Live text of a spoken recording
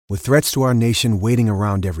With threats to our nation waiting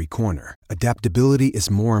around every corner, adaptability is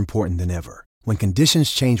more important than ever. When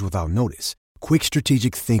conditions change without notice, quick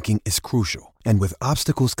strategic thinking is crucial. And with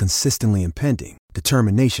obstacles consistently impending,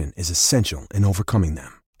 determination is essential in overcoming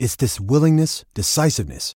them. It's this willingness,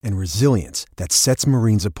 decisiveness, and resilience that sets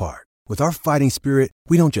Marines apart. With our fighting spirit,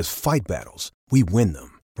 we don't just fight battles, we win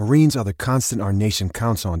them. Marines are the constant our nation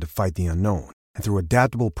counts on to fight the unknown. And through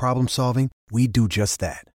adaptable problem solving, we do just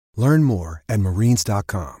that. Learn more at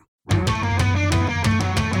marines.com. Pour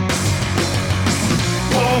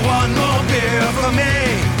one more beer for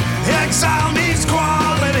me. Exile means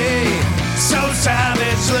quality so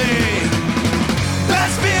savagely.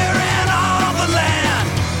 Best beer in all the land,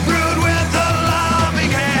 brewed with a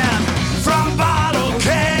loving hand. From bottle,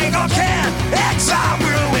 keg, or can, Exile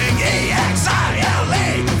Brewing,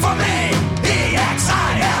 E-X-I-L-E. For me,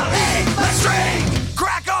 E-X-I-L-E. Let's drink,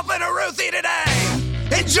 crack open a Ruthie today.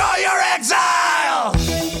 Enjoy your exile.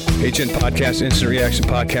 HN Podcast, Instant Reaction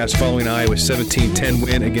Podcast, following Iowa's 17-10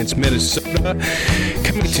 win against Minnesota.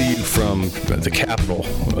 Coming to you from the capital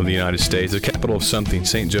of the United States, the capital of something,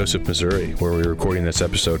 St. Joseph, Missouri, where we're recording this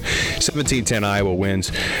episode. 17-10 Iowa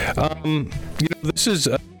wins. This is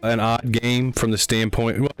an odd game from the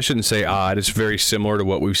standpoint, well, I shouldn't say odd. It's very similar to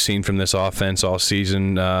what we've seen from this offense all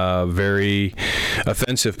season. Very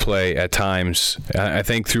offensive play at times. I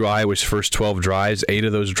think through Iowa's first 12 drives, 8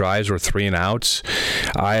 of those drives were 3-and-outs.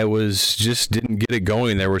 Iowa's just didn't get it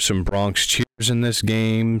going. There were some Bronx cheers in this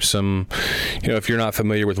game. Some, if you're not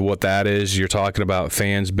familiar with what that is, you're talking about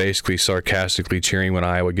fans basically sarcastically cheering when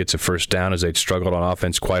Iowa gets a first down, as they'd struggled on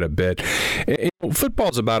offense quite a bit.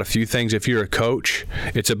 Football's about a few things. If you're a coach,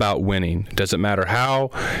 it's about winning. It doesn't matter how,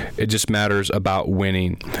 it just matters about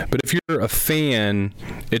winning. But if you're a fan,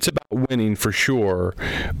 it's about winning for sure,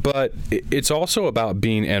 but it's also about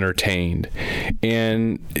being entertained.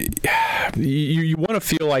 And you want to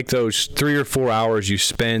feel like those 3 or 4 hours you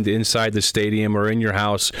spend inside the stadium or in your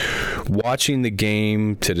house watching the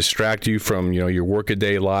game to distract you from your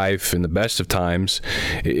workaday life in the best of times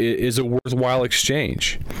is a worthwhile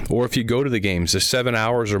exchange. Or if you go to the games, the 7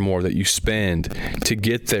 hours or more that you spend to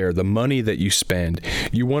get there, the money that you spend,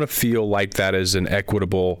 you want to feel like that is an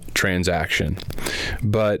equitable transaction.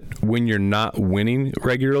 But when you're not winning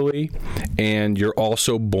regularly and you're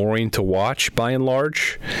also boring to watch by and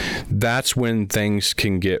large, that's when things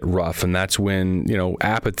can get rough, and that's when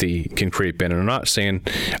apathy can creep in. And I'm not saying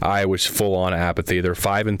Iowa's full on apathy. They're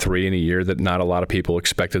 5-3 in a year that not a lot of people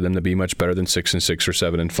expected them to be much better than 6-6 or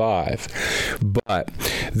 7-5. But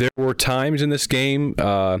there were times in this game,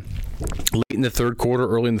 late in the third quarter,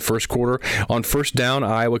 early in the first quarter, on first down,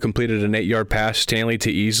 Iowa completed an 8-yard pass, Stanley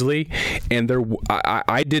to Easley, and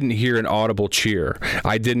I didn't hear an audible cheer.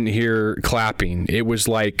 I didn't hear clapping. It was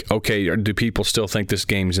like, okay, do people still think this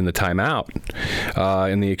game's in the timeout,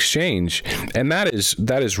 in the exchange? And that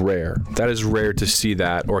is rare. That is rare to see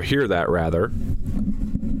that, or hear that rather,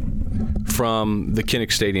 from the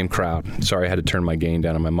Kinnick Stadium crowd. Sorry, I had to turn my gain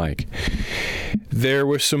down on my mic. There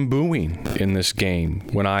was some booing in this game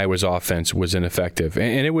when Iowa's offense was ineffective,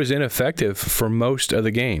 and it was ineffective for most of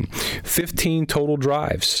the game. 15 total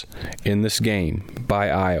drives in this game by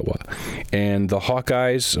Iowa. And the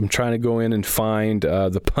Hawkeyes, I'm trying to go in and find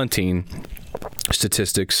the punting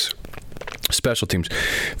statistics. Special teams.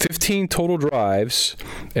 15 total drives,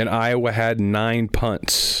 and Iowa had 9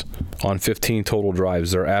 punts on 15 total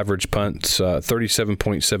drives. Their average punts,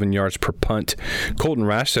 37.7 yards per punt. Colton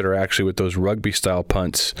Rastetter, actually, with those rugby-style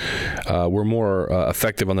punts, were more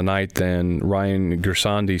effective on the night than Ryan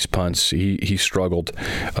Gersandi's punts. He struggled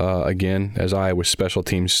again, as Iowa's special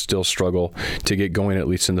teams still struggle to get going, at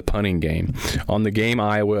least in the punting game. On the game,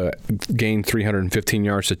 Iowa gained 315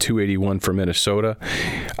 yards to 281 for Minnesota.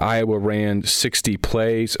 Iowa ran 60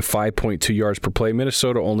 plays, 5.2 yards per play.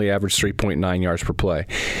 Minnesota only averaged 3.9 yards per play.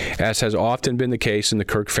 As has often been the case in the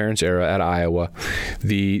Kirk Ferentz era at Iowa,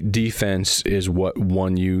 the defense is what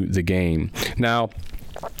won you the game. Now,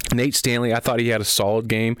 Nate Stanley, I thought he had a solid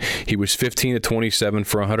game. He was 15-27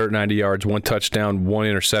 for 190 yards, 1 touchdown, 1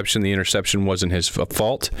 interception. The interception wasn't his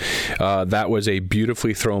fault. That was a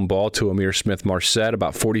beautifully thrown ball to Ihmir Smith-Marsette,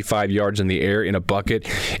 about 45 yards in the air in a bucket.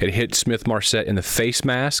 It hit Smith-Marsette in the face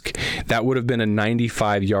mask. That would have been a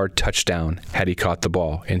 95-yard touchdown had he caught the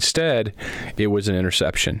ball. Instead, it was an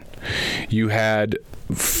interception. You had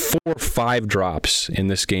 4 or 5 drops in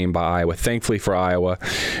this game by Iowa. Thankfully for Iowa,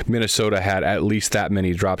 Minnesota had at least that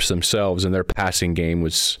many drops themselves, and their passing game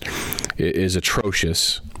is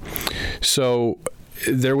atrocious. So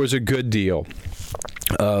there was a good deal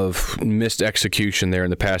of missed execution there in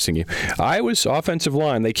the passing game. Iowa's offensive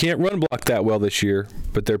line, they can't run block that well this year,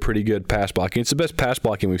 but they're pretty good pass blocking. It's the best pass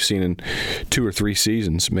blocking we've seen in 2 or 3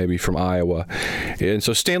 seasons, maybe, from Iowa. And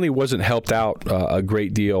so Stanley wasn't helped out a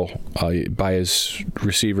great deal by his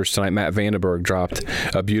receivers tonight. Matt Vandenberg dropped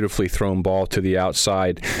a beautifully thrown ball to the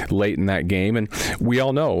outside late in that game. And we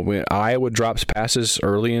all know when Iowa drops passes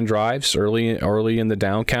early in drives, early in the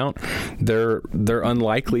down count, they're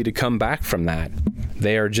unlikely to come back from that.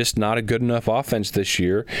 They are just not a good enough offense this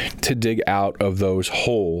year to dig out of those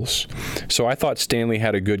holes. So I thought Stanley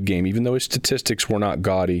had a good game. Even though his statistics were not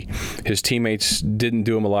gaudy, his teammates didn't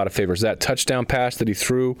do him a lot of favors. That touchdown pass that he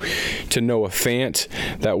threw to Noah Fant,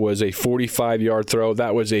 that was a 45-yard throw.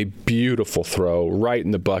 That was a beautiful throw right in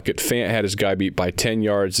the bucket. Fant had his guy beat by 10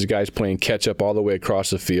 yards. His guy's playing catch-up all the way across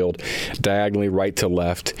the field, diagonally right to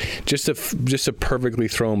left. Just a perfectly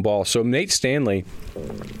thrown ball. So Nate Stanley,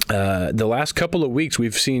 the last couple of weeks,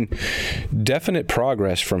 we've seen definite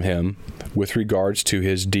progress from him with regards to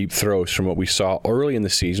his deep throws from what we saw early in the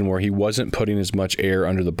season, where he wasn't putting as much air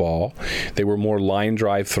under the ball. They were more line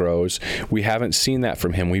drive throws. We haven't seen that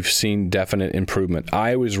from him. We've seen definite improvement.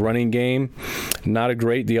 Iowa's running game, not a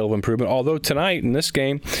great deal of improvement, although tonight in this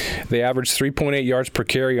game, they averaged 3.8 yards per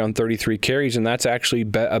carry on 33 carries, and that's actually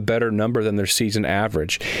a better number than their season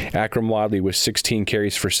average. Akram Wadley was 16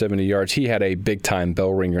 carries for 70 yards. He had a big-time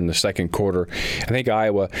bell ringer in the second quarter. I think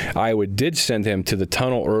Iowa did send him to the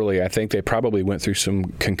tunnel early. I think they probably went through some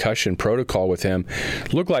concussion protocol with him.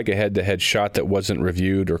 Looked like a head-to-head shot that wasn't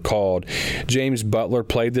reviewed or called. James Butler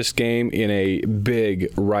played this game in a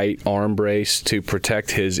big right arm brace to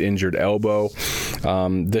protect his injured elbow.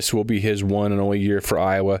 This will be his one and only year for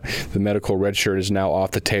Iowa. The medical red shirt is now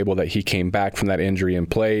off the table that he came back from that injury and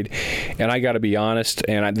played. And I got to be honest,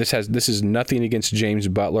 and this is nothing against James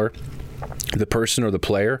Butler, the person or the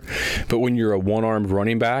player, but when you're a one-armed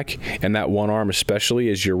running back, and that one arm especially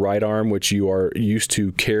is your right arm, which you are used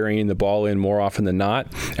to carrying the ball in more often than not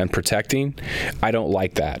and protecting, I don't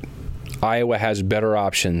like that. Iowa has better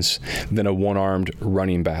options than a one-armed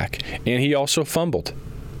running back. And he also fumbled.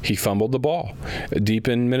 He fumbled the ball deep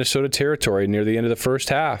in Minnesota territory near the end of the first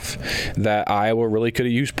half that Iowa really could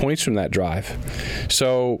have used points from that drive.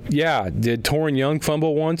 So, yeah, did Torrin Young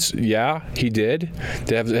fumble once? Yeah, he did.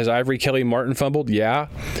 Has Ivory Kelly Martin fumbled? Yeah.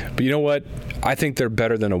 But you know what? I think they're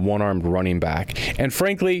better than a one-armed running back. And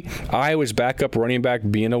frankly, Iowa's backup running back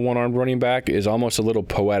being a one-armed running back is almost a little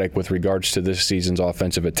poetic with regards to this season's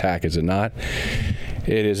offensive attack, is it not?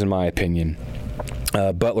 It is, in my opinion.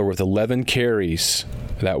 Butler with 11 carries,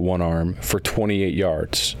 that one arm, for 28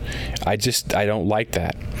 yards. I don't like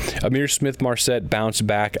that. Amir Smith-Marset bounced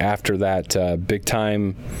back after that big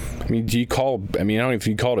time. I don't know if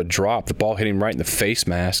you call it a drop. The ball hit him right in the face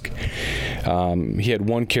mask. He had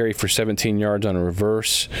one carry for 17 yards on a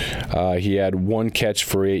reverse. He had one catch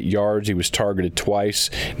for 8 yards. He was targeted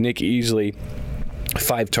twice. Nick Easley,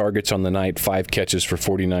 5 targets on the night, 5 catches for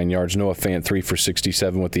 49 yards. Noah Fant, 3 for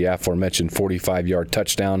 67 with the aforementioned 45-yard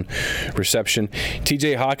touchdown reception.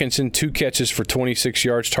 TJ Hawkinson, 2 catches for 26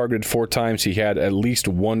 yards, targeted 4 times. He had at least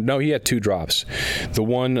one. No, he had 2 drops. The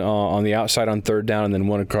one on the outside on third down, and then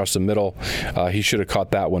one across the middle. He should have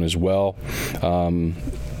caught that one as well.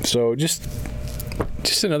 So just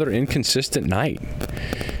another inconsistent night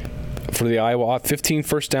for the Iowa. 15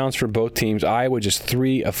 first downs for both teams. Iowa just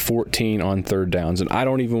 3 of 14 on third downs. And I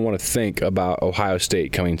don't even want to think about Ohio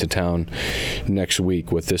State coming to town next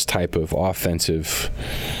week with this type of offensive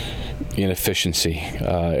inefficiency,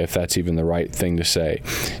 if that's even the right thing to say.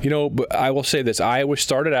 But I will say this. Iowa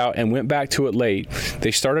started out and went back to it late.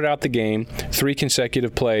 They started out the game 3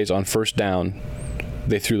 consecutive plays on first down.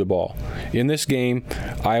 They threw the ball. In this game,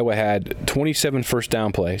 Iowa had 27 first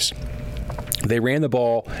down plays. They ran the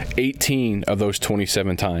ball 18 of those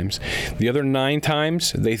 27 times. The other 9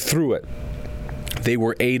 times, they threw it. They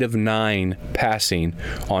were 8 of 9 passing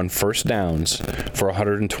on first downs for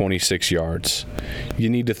 126 yards. You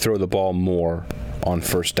need to throw the ball more on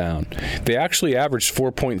first down. They actually averaged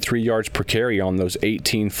 4.3 yards per carry on those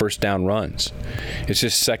 18 first down runs. It's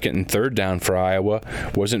just second and third down for Iowa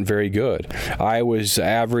wasn't very good. Iowa's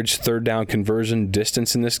average third down conversion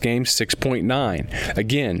distance in this game, 6.9.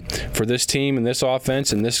 Again, for this team and this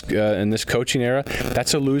offense and this coaching era,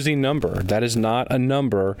 that's a losing number. That is not a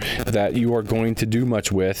number that you are going to do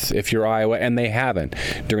much with if you're Iowa, and they haven't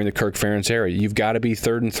during the Kirk Ferentz era. You've got to be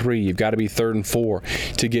 3rd and 3. You've got to be 3rd and 4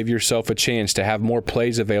 to give yourself a chance to have more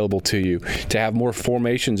plays available to you, to have more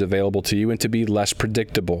formations available to you, and to be less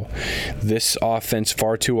predictable. This offense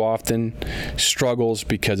far too often struggles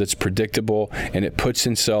because it's predictable and it puts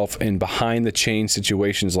itself in behind the chain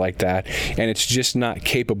situations like that, and it's just not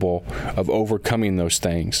capable of overcoming those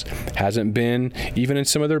things. Hasn't been even in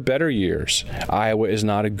some of their better years. Iowa is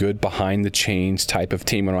not a good behind the chains type of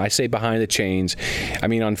team. When I say behind the chains, I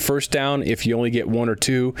mean on first down, if you only get 1 or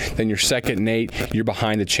 2, then you're 2nd and 8, you're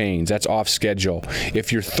behind the chains. That's off schedule.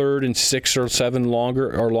 If you're 3rd and 6 or 7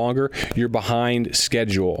 longer, you're behind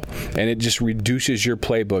schedule. And it just reduces your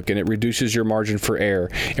playbook and it reduces your margin for error.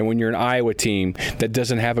 And when you're an Iowa team that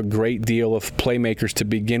doesn't have a great deal of playmakers to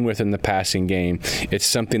begin with in the passing game, it's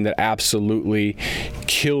something that absolutely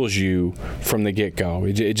kills you from the get-go.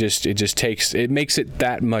 It makes it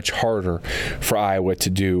that much harder for Iowa to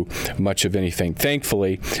do much of anything.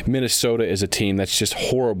 Thankfully, Minnesota is a team that's just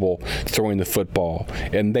horrible throwing the football,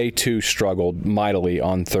 and they too struggled mightily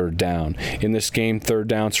on 3rd down. In this game, 3rd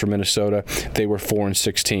downs for Minnesota, they were 4 and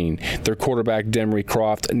 16. Their quarterback, Demery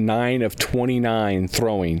Croft, 9 of 29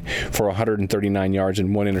 throwing for 139 yards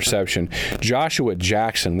and 1 interception. Joshua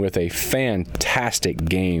Jackson with a fantastic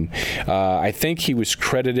game. I think he was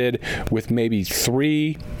credited with maybe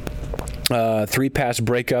 3 pass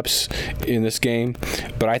breakups in this game,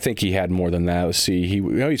 but I think he had more than that. Let's see.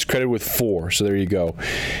 He's credited with 4, so there you go.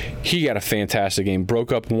 He got a fantastic game.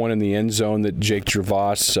 Broke up one in the end zone that Jake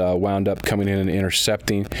Gervais wound up coming in and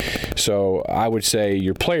intercepting. So I would say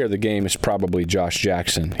your player of the game is probably Josh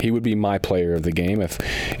Jackson. He would be my player of the game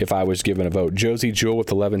if I was given a vote. Josie Jewell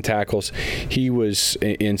with 11 tackles. He was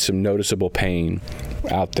in some noticeable pain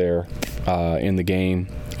out there in the game.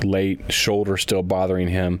 Late, shoulder still bothering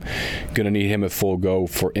him. Going to need him at full go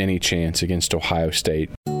for any chance against Ohio State.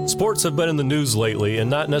 Sports have been in the news lately, and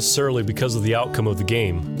not necessarily because of the outcome of the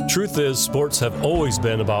game. Truth is, sports have always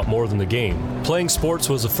been about more than the game. Playing sports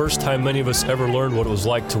was the first time many of us ever learned what it was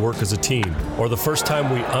like to work as a team, or the first time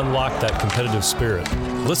we unlocked that competitive spirit.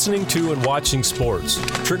 Listening to and watching sports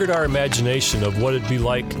triggered our imagination of what it'd be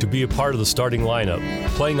like to be a part of the starting lineup,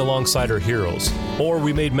 playing alongside our heroes. Or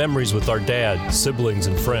we made memories with our dad, siblings,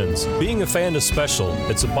 and friends. Being a fan is special.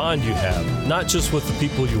 It's a bond you have, not just with the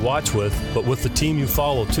people you watch with, but with the team you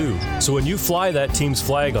follow too. So when you fly that team's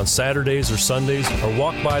flag on Saturdays or Sundays, or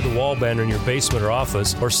walk by the wall banner in your basement or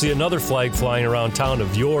office, or see another flag flying around town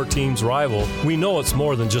of your team's rival, we know it's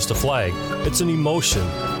more than just a flag. It's an emotion.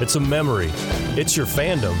 It's a memory. It's your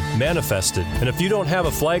fandom manifested. And if you don't have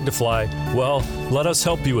a flag to fly, well, let us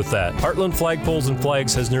help you with that. Heartland Flagpoles and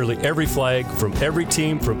Flags has nearly every flag from every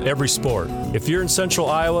team from every sport. If you're in Central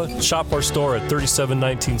Iowa, shop our store at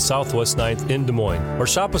 3719 Southwest 9th in Des Moines, or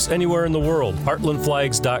shop us anywhere in the world,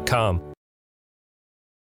 heartlandflags.com.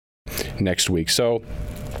 Next week. So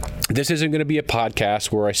this isn't going to be a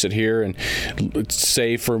podcast where I sit here and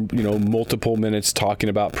say for multiple minutes talking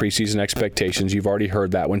about preseason expectations. You've already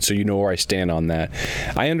heard that one, so you know where I stand on that.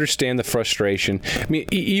 I understand the frustration. I mean,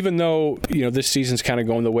 even though this season's kind of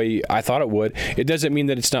going the way I thought it would, it doesn't mean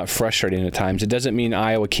that it's not frustrating at times. It doesn't mean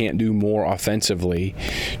Iowa can't do more offensively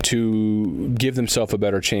to give themselves a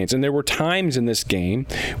better chance. And there were times in this game,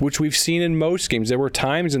 which we've seen in most games, there were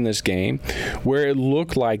times in this game where it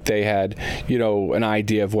looked like they had an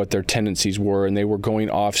idea of what their tendencies were, and they were going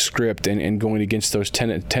off script and going against those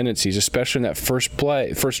tendencies, especially in that first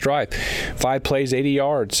drive. 5 plays, 80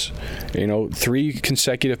 yards, 3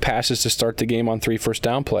 consecutive passes to start the game on 3 first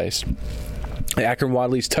down plays. Akron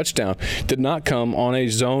Wadley's touchdown did not come on a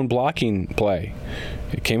zone blocking play.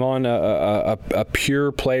 It came on a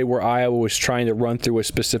pure play where Iowa was trying to run through a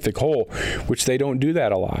specific hole, which they don't do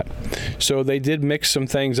that a lot. So they did mix some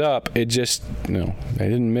things up. It just, they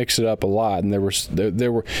didn't mix it up a lot. And it was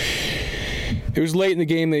late in the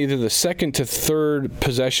game, either the second to third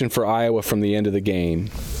possession for Iowa from the end of the game,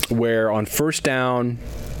 where on first down,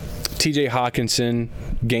 TJ Hawkinson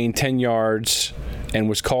gained 10 yards and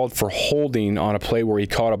was called for holding on a play where he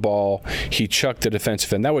caught a ball. He chucked the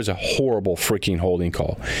defensive end. That was a horrible freaking holding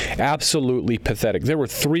call. Absolutely pathetic. There were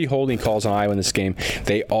 3 holding calls on Iowa in this game.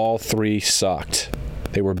 They all 3 sucked.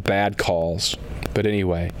 They were bad calls. But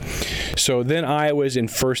anyway, so then Iowa's in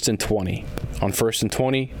 1st and 20. On 1st and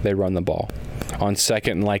 20, they run the ball. On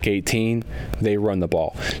 2nd and 18, they run the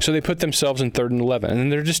ball. So they put themselves in 3rd and 11.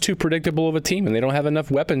 And they're just too predictable of a team, and they don't have enough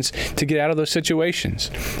weapons to get out of those situations.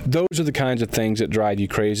 Those are the kinds of things that drive you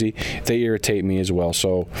crazy. They irritate me as well.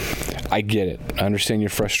 So I get it. I understand your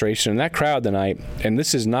frustration. And that crowd tonight, and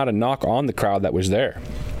this is not a knock on the crowd that was there,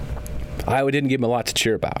 Iowa didn't give them a lot to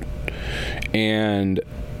cheer about. And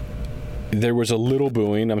there was a little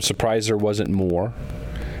booing. I'm surprised there wasn't more.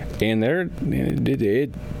 And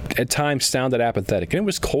it at times sounded apathetic. And it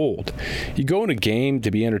was cold. You go in a game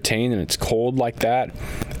to be entertained and it's cold like that,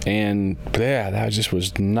 and that just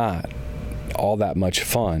was not all that much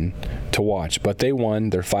fun to watch. But they won.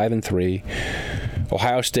 They're 5-3.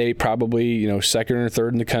 Ohio State probably, second or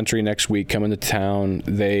third in the country next week coming to town.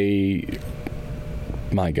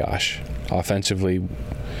 My gosh, offensively,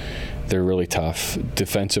 they're really tough.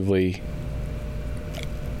 Defensively,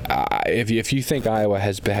 if you think Iowa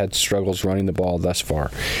has had struggles running the ball thus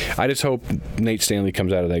far, I just hope Nate Stanley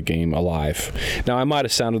comes out of that game alive. Now, I might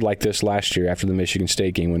have sounded like this last year after the Michigan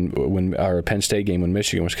State game or Penn State game when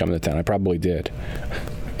Michigan was coming to town. I probably did.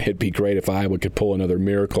 It'd be great if Iowa could pull another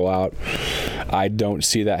miracle out. I don't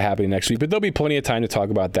see that happening next week, but there'll be plenty of time to talk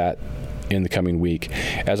about that in the coming week.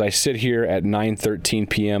 As I sit here at 9:13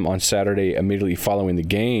 p.m. on Saturday, immediately following the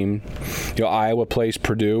game, Iowa plays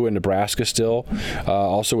Purdue and Nebraska still.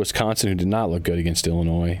 Also Wisconsin, who did not look good against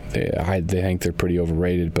Illinois. They think they're pretty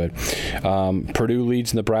overrated, but Purdue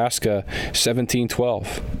leads Nebraska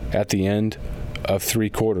 17-12 at the end of 3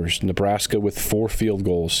 quarters. Nebraska with 4 field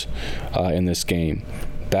goals in this game.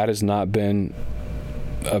 That has not been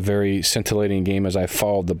a very scintillating game as I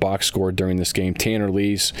followed the box score during this game. Tanner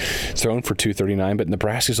Lee's thrown for 239, but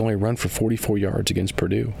Nebraska's only run for 44 yards against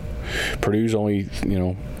Purdue. Purdue's only,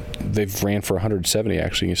 they've ran for 170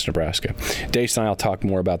 actually against Nebraska. Dave and I will talk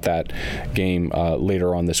more about that game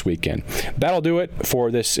later on this weekend. That'll do it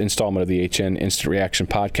for this installment of the HN Instant Reaction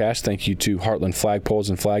Podcast. Thank you to Heartland Flagpoles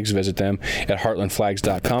and Flags. Visit them at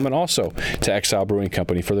heartlandflags.com, and also to Exile Brewing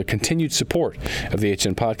Company for the continued support of the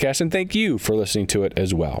HN Podcast. And thank you for listening to it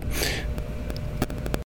as well.